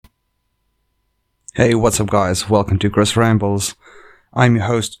Hey, what's up guys? Welcome to Chris Rambles. I'm your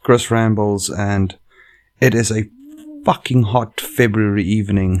host, Chris Rambles, and it is a fucking hot February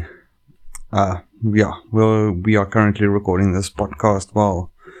evening. We are currently recording this podcast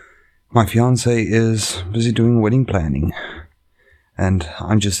while my fiance is busy doing wedding planning. And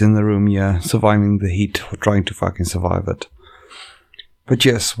I'm just in the room here, surviving the heat, or trying to fucking survive it. But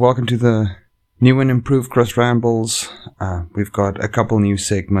yes, welcome to the new and improved Chris Rambles. We've got a couple new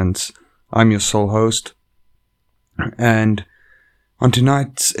segments. I'm your sole host, and on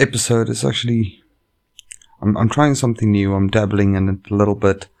tonight's episode is actually, I'm trying something new, I'm dabbling in it a little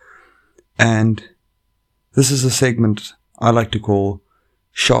bit, and this is a segment I like to call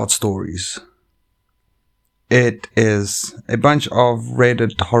Shart Stories. It is a bunch of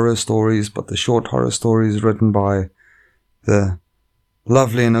Reddit horror stories, but the short horror stories written by the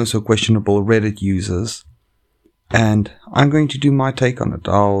lovely and also questionable Reddit users. And I'm going to do my take on it.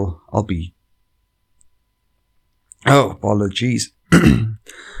 Apologies.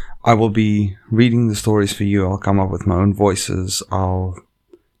 I will be reading the stories for you. I'll come up with my own voices. I'll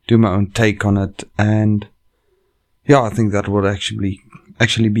do my own take on it. And yeah, I think that would actually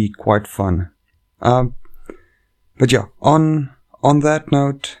be quite fun. But yeah, on that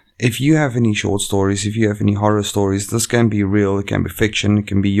note, if you have any short stories, if you have any horror stories, this can be real, it can be fiction, it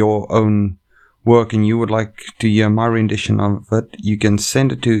can be your own work and you would like to hear my rendition of it, you can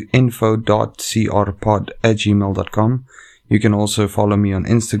send it to info.crpod@gmail.com. You can also follow me on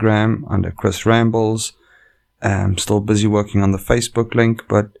Instagram under Chris Rambles. I'm still busy working on the Facebook link,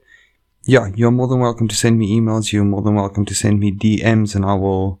 but yeah, you're more than welcome to send me emails, you're more than welcome to send me DMs, and I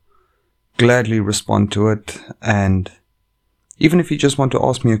will gladly respond to it. And even if you just want to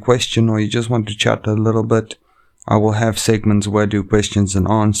ask me a question or you just want to chat a little bit, I will have segments where I do questions and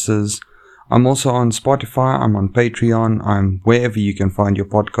answers. I'm also on Spotify, I'm on Patreon, I'm wherever you can find your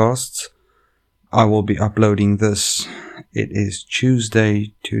podcasts. I will be uploading this. It is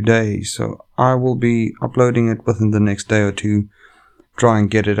Tuesday today, so I will be uploading it within the next day or two. Try and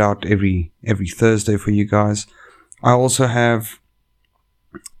get it out every Thursday for you guys. I also have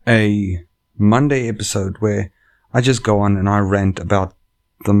a Monday episode where I just go on and I rant about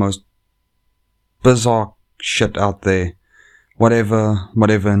the most bizarre shit out there. Whatever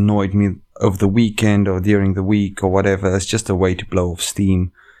annoyed me over the weekend or during the week or whatever. It's just a way to blow off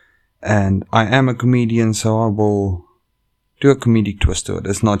steam. And I am a comedian, so I will do a comedic twist to it.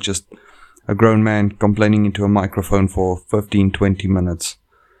 It's not just a grown man complaining into a microphone for 15-20 minutes.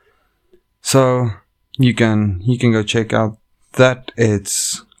 So you can go check out that.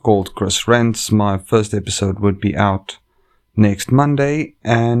 It's called Chris Rants. My first episode would be out next Monday,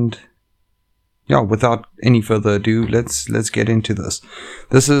 and yeah, without any further ado, let's get into this.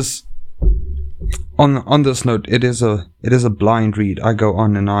 This is on this note, it is a blind read. I go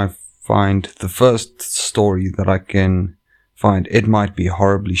on and I find the first story that I can find. It might be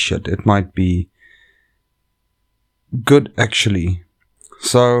horribly shit. It might be good actually.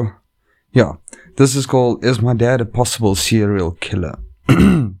 So yeah, this is called "Is My Dad a Possible Serial Killer?"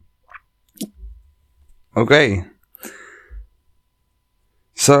 Okay.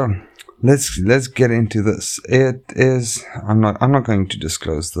 So let's get into this. It is, I'm not going to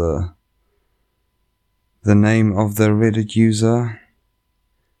disclose the name of the Reddit user,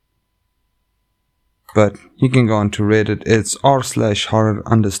 but you can go on to Reddit. It's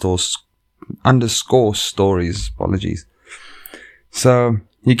r/horror_stories. Apologies. So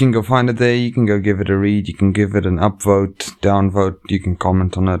you can go find it there. You can go give it a read. You can give it an upvote, downvote. You can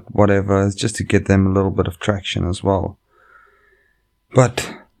comment on it, whatever. It's just to get them a little bit of traction as well.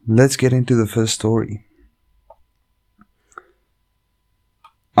 But let's get into the first story.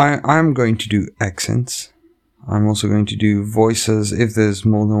 I'm going to do accents. I'm also going to do voices if there's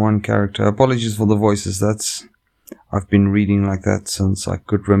more than one character. Apologies for the voices. I've been reading like that since I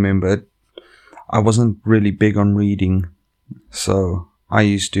could remember it. I wasn't really big on reading, so I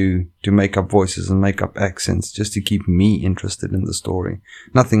used to make up voices and make up accents just to keep me interested in the story.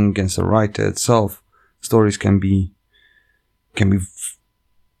 Nothing against the writer itself. Stories can be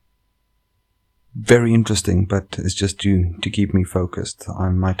very interesting, but it's just to keep me focused. I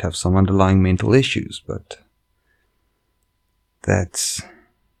might have some underlying mental issues, but that's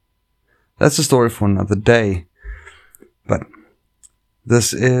a story for another day. But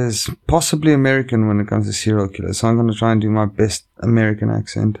this is possibly American when it comes to serial killers, so I'm going to try and do my best American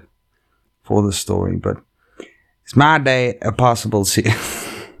accent for the story. But is my dad a possible serial?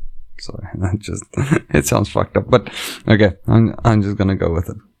 Sorry, it sounds fucked up, but okay, I'm just going to go with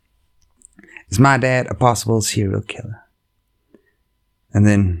it. Is my dad a possible serial killer? And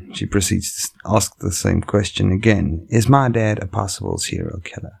then she proceeds to ask the same question again. Is my dad a possible serial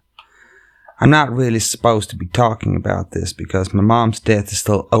killer? I'm not really supposed to be talking about this because my mom's death is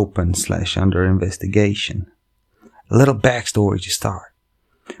still open / under investigation. A little backstory to start.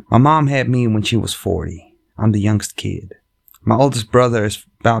 My mom had me when she was 40. I'm the youngest kid. My oldest brother is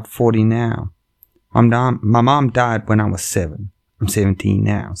about 40 now. My mom died when I was 7. I'm 17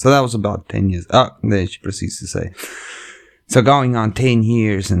 now. So that was about 10 years. Oh, there she proceeds to say. So going on 10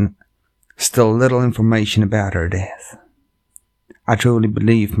 years and still little information about her death. I truly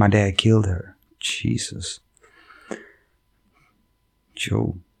believe my dad killed her. Jesus.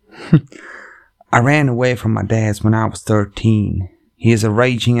 Joe. I ran away from my dad's when I was 13. He is a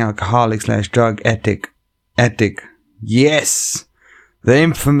raging alcoholic / drug addict. Yes! The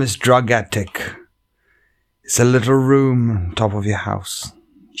infamous drug addict. It's a little room on top of your house.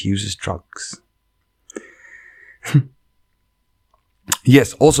 She uses drugs.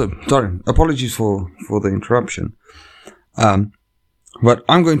 Yes, also, sorry, apologies for the interruption. But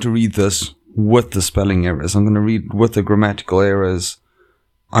I'm going to read this with the spelling errors. I'm going to read with the grammatical errors.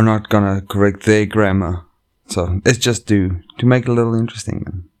 I'm not going to correct their grammar. So it's just to make it a little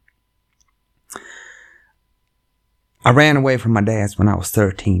interesting. I ran away from my dad's when I was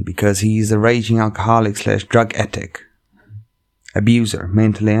 13 because he's a raging alcoholic / drug addict, abuser,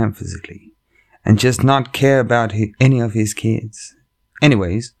 mentally and physically, and just not care about any of his kids.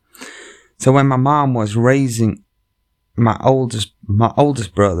 Anyways, so when my mom was raising my oldest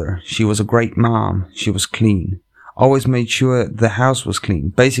brother, she was a great mom. She was clean. Always made sure the house was clean.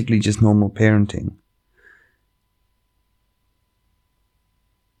 Basically just normal parenting.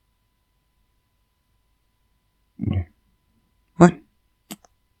 What?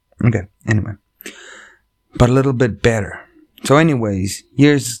 Okay, anyway. But a little bit better. So anyways,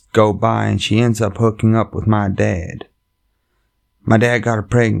 years go by and she ends up hooking up with my dad. My dad got her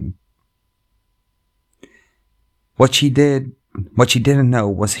pregnant. What she didn't know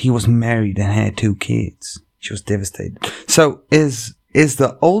was he was married and had 2 kids. She was devastated. So is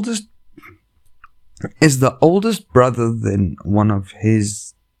the oldest brother then one of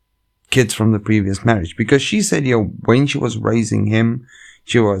his kids from the previous marriage? Because she said, when she was raising him,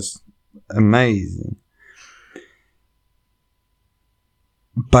 she was amazing.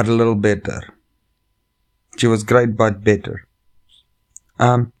 But a little better. She was great but better.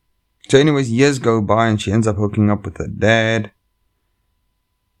 So anyways, years go by and she ends up hooking up with her dad.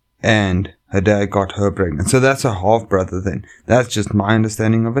 And her dad got her pregnant. So that's a half brother then. That's just my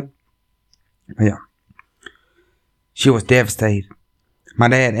understanding of it. Yeah. She was devastated. My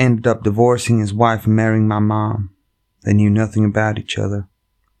dad ended up divorcing his wife and marrying my mom. They knew nothing about each other.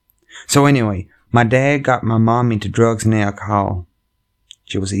 So anyway, my dad got my mom into drugs and alcohol.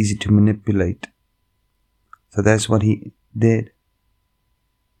 She was easy to manipulate. So that's what he did.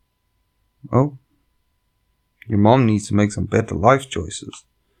 Oh, your mom needs to make some better life choices.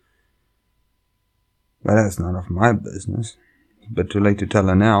 But that's none of my business. It's a bit too late to tell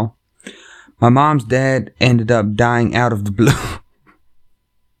her now. My mom's dad ended up dying out of the blue.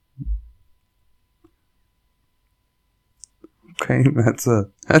 Okay, that's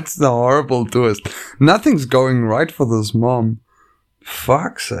the horrible twist. Nothing's going right for this mom.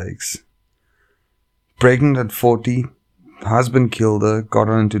 Fuck's sakes. Pregnant at 40. Husband killed her, got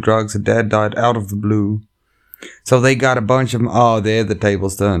her into drugs, her dad died out of the blue. So they got a bunch of... Oh, there the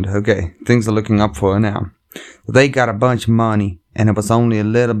tables turned. Okay, things are looking up for her now. They got a bunch of money, and it was only a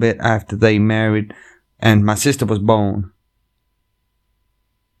little bit after they married, and my sister was born.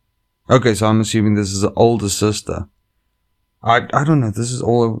 Okay, so I'm assuming this is an older sister. I don't know, this is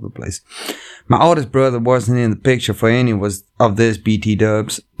all over the place. My oldest brother wasn't in the picture for any of this BT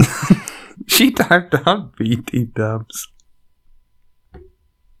dubs. She typed out BT dubs.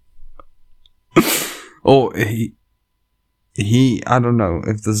 Oh, he, I don't know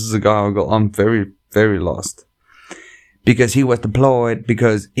if this is a guy or girl. I'm very, very lost. Because he was deployed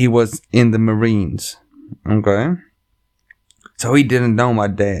because he was in the Marines. Okay? So he didn't know my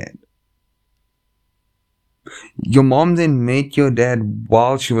dad. Your mom then met your dad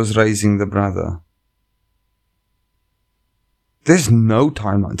while she was raising the brother. There's no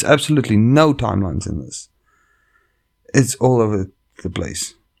timelines. Absolutely no timelines in this. It's all over the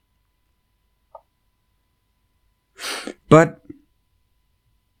place. But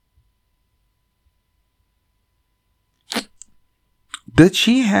did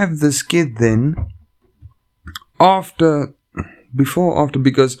she have this kid then before, after?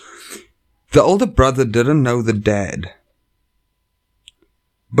 Because the older brother didn't know the dad.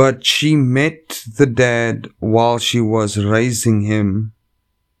 But she met the dad while she was raising him.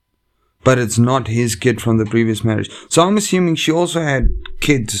 But it's not his kid from the previous marriage. So I'm assuming she also had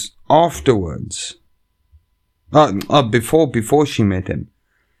kids afterwards. Before she met him.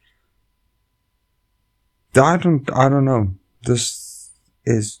 I don't know. This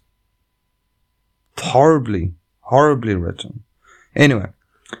is horribly written. Anyway,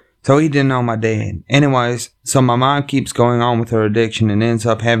 so he didn't know my dad. Anyways, so my mom keeps going on with her addiction and ends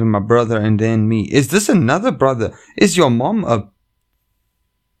up having my brother and then me. Is this another brother? Is your mom a...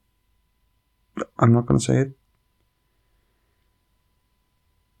 I'm not gonna say it.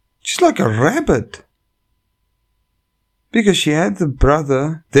 She's like a rabbit. Because she had the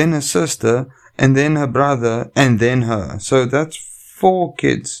brother, then a sister, and then her brother, and then her. So that's 4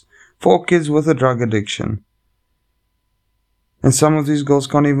 kids. 4 kids with a drug addiction. And some of these girls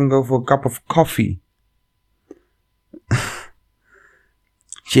can't even go for a cup of coffee.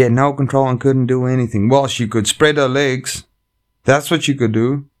 She had no control and couldn't do anything. Well, she could spread her legs. That's what she could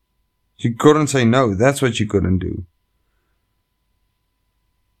do. She couldn't say no. That's what she couldn't do.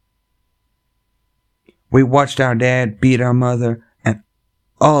 We watched our dad beat our mother and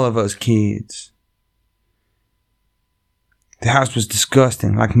all of us kids. The house was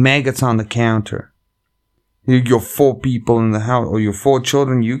disgusting, like maggots on the counter. You're 4 people in the house, or you're 4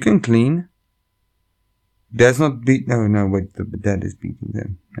 children, you can clean. Dad's not beat. No, wait, the dad is beating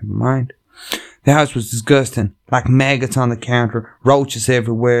them. Never mind. The house was disgusting, like maggots on the counter, roaches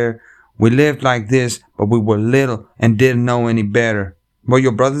everywhere. We lived like this, but we were little and didn't know any better. Well,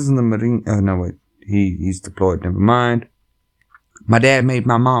 your brother's in the Marine. Oh, no, wait. He's deployed. Never mind. My dad made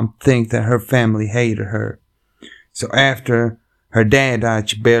my mom think that her family hated her. So after her dad died,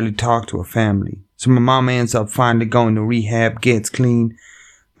 she barely talked to her family. So my mom ends up finally going to rehab, gets clean.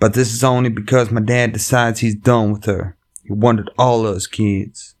 But this is only because my dad decides he's done with her. He wanted all us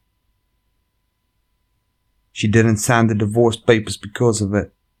kids. She didn't sign the divorce papers because of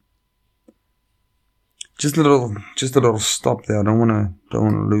it. Just a little stop there. I don't wanna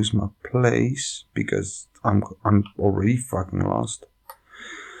lose my place because I'm already fucking lost.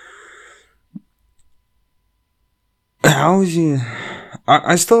 How is he?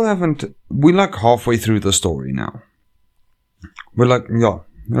 I still haven't. We're like halfway through the story now.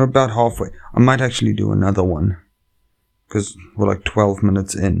 We're about halfway. I might actually do another one because we're like 12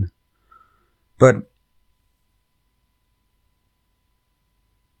 minutes in. But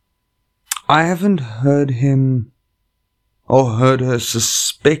I haven't heard him or heard her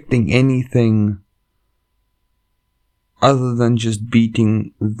suspecting anything other than just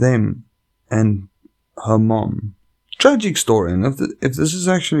beating them and her mom. Tragic story, and if this is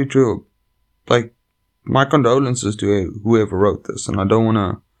actually true, like, my condolences to whoever wrote this, and I don't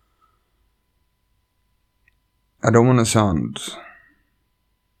wanna sound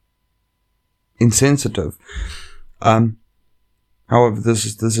insensitive. However, this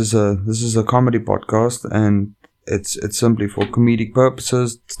is a comedy podcast, and it's simply for comedic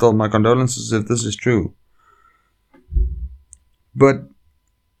purposes. Still, my condolences if this is true. But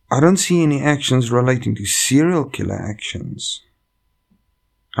I don't see any actions relating to serial killer actions.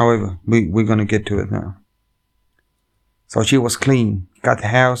 However, we're gonna get to it now. So she was clean, got the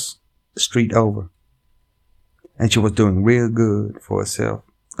house, the street over. And she was doing real good for herself.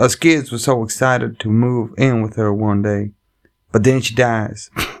 Us kids were so excited to move in with her one day. But then she dies.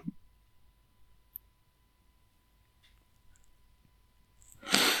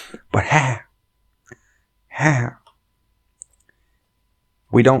 But how? How?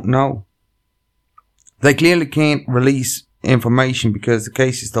 We don't know. They clearly can't release information because the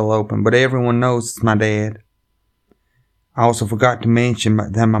case is still open, but everyone knows it's my dad. I also forgot to mention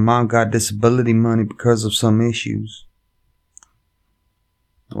that my mom got disability money because of some issues.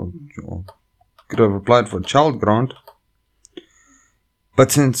 Well, could have applied for a child grant.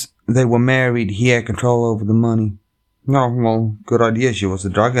 But since they were married, he had control over the money. No, well, good idea. She was a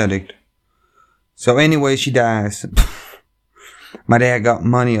drug addict. So anyway, she dies. My dad got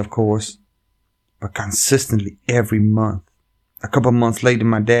money, of course, but consistently every month. A couple months later,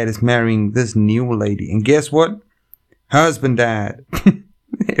 my dad is marrying this new lady. And guess what? Her husband died.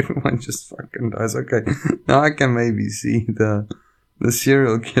 Everyone just fucking dies. Okay, now I can maybe see the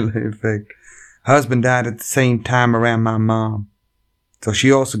serial killer effect. Her husband died at the same time around my mom. So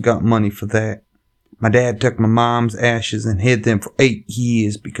she also got money for that. My dad took my mom's ashes and hid them for 8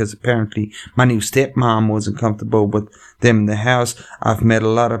 years because apparently my new stepmom wasn't comfortable with them in the house. I've met a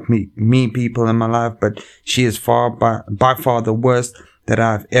lot of mean people in my life, but she is by far the worst that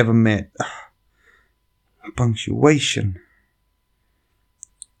I've ever met. Punctuation.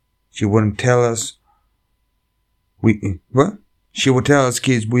 She wouldn't tell us. What? She would tell us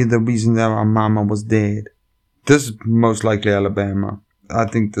kids we're the reason that our mama was dead. This is most likely Alabama. I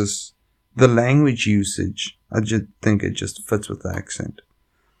think the language usage, I just think it just fits with the accent.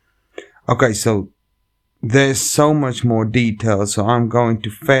 Okay, so there's so much more detail, so I'm going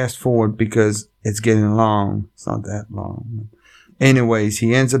to fast forward because it's getting long. It's not that long. Anyways,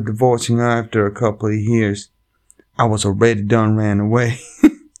 he ends up divorcing her after a couple of years. I was already done, ran away.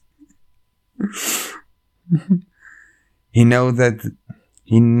 He knows that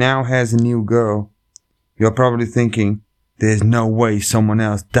he now has a new girl. You're probably thinking, there's no way someone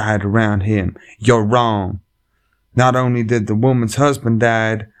else died around him. You're wrong. Not only did the woman's husband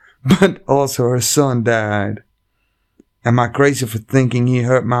die, but also her son died. Am I crazy for thinking he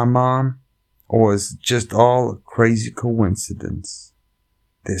hurt my mom? Or is it just all a crazy coincidence?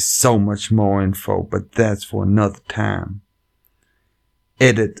 There's so much more info, but that's for another time.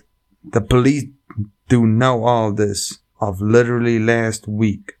 Edit. The police do know all this of literally last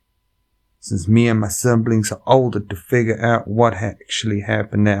week, since me and my siblings are older to figure out what actually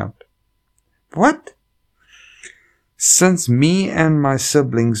happened out. What? Since me and my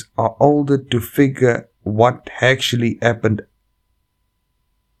siblings are older to figure what actually happened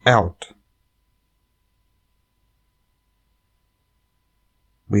out.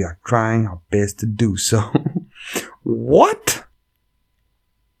 We are trying our best to do so. What?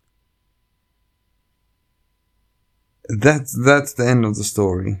 That's the end of the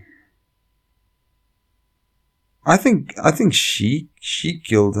story. I think she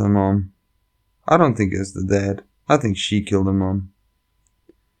killed her mom. I don't think it's the dad. I think she killed her mom.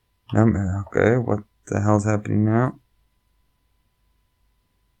 Okay, what the hell's happening now?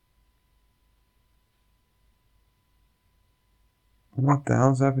 What the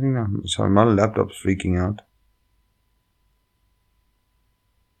hell's happening now? Sorry, my laptop's freaking out.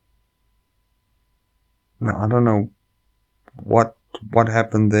 No, I don't know what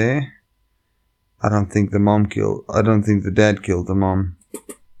happened there. I don't think the dad killed the mom.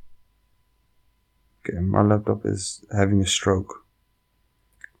 Okay, my laptop is having a stroke.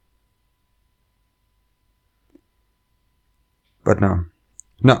 But no,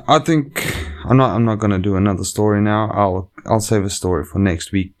 I think I'm not gonna do another story now. I'll save a story for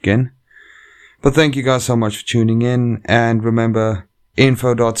next week again. But thank you guys so much for tuning in, and remember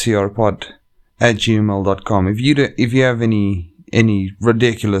info.crpod@gmail.com. If you have any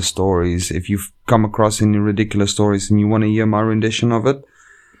ridiculous stories, if you've come across any ridiculous stories and you want to hear my rendition of it,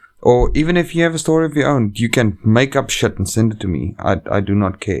 or even if you have a story of your own, you can make up shit and send it to me. I do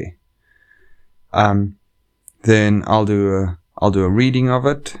not care. Then I'll do a reading of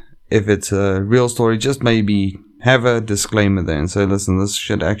it. If it's a real story, just maybe have a disclaimer there and say, listen, this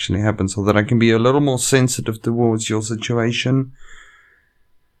shit actually happened, so that I can be a little more sensitive towards your situation.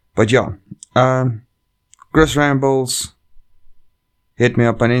 But yeah, Chris Rambles. Hit me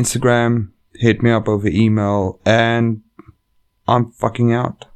up on Instagram, hit me up over email, and I'm fucking out.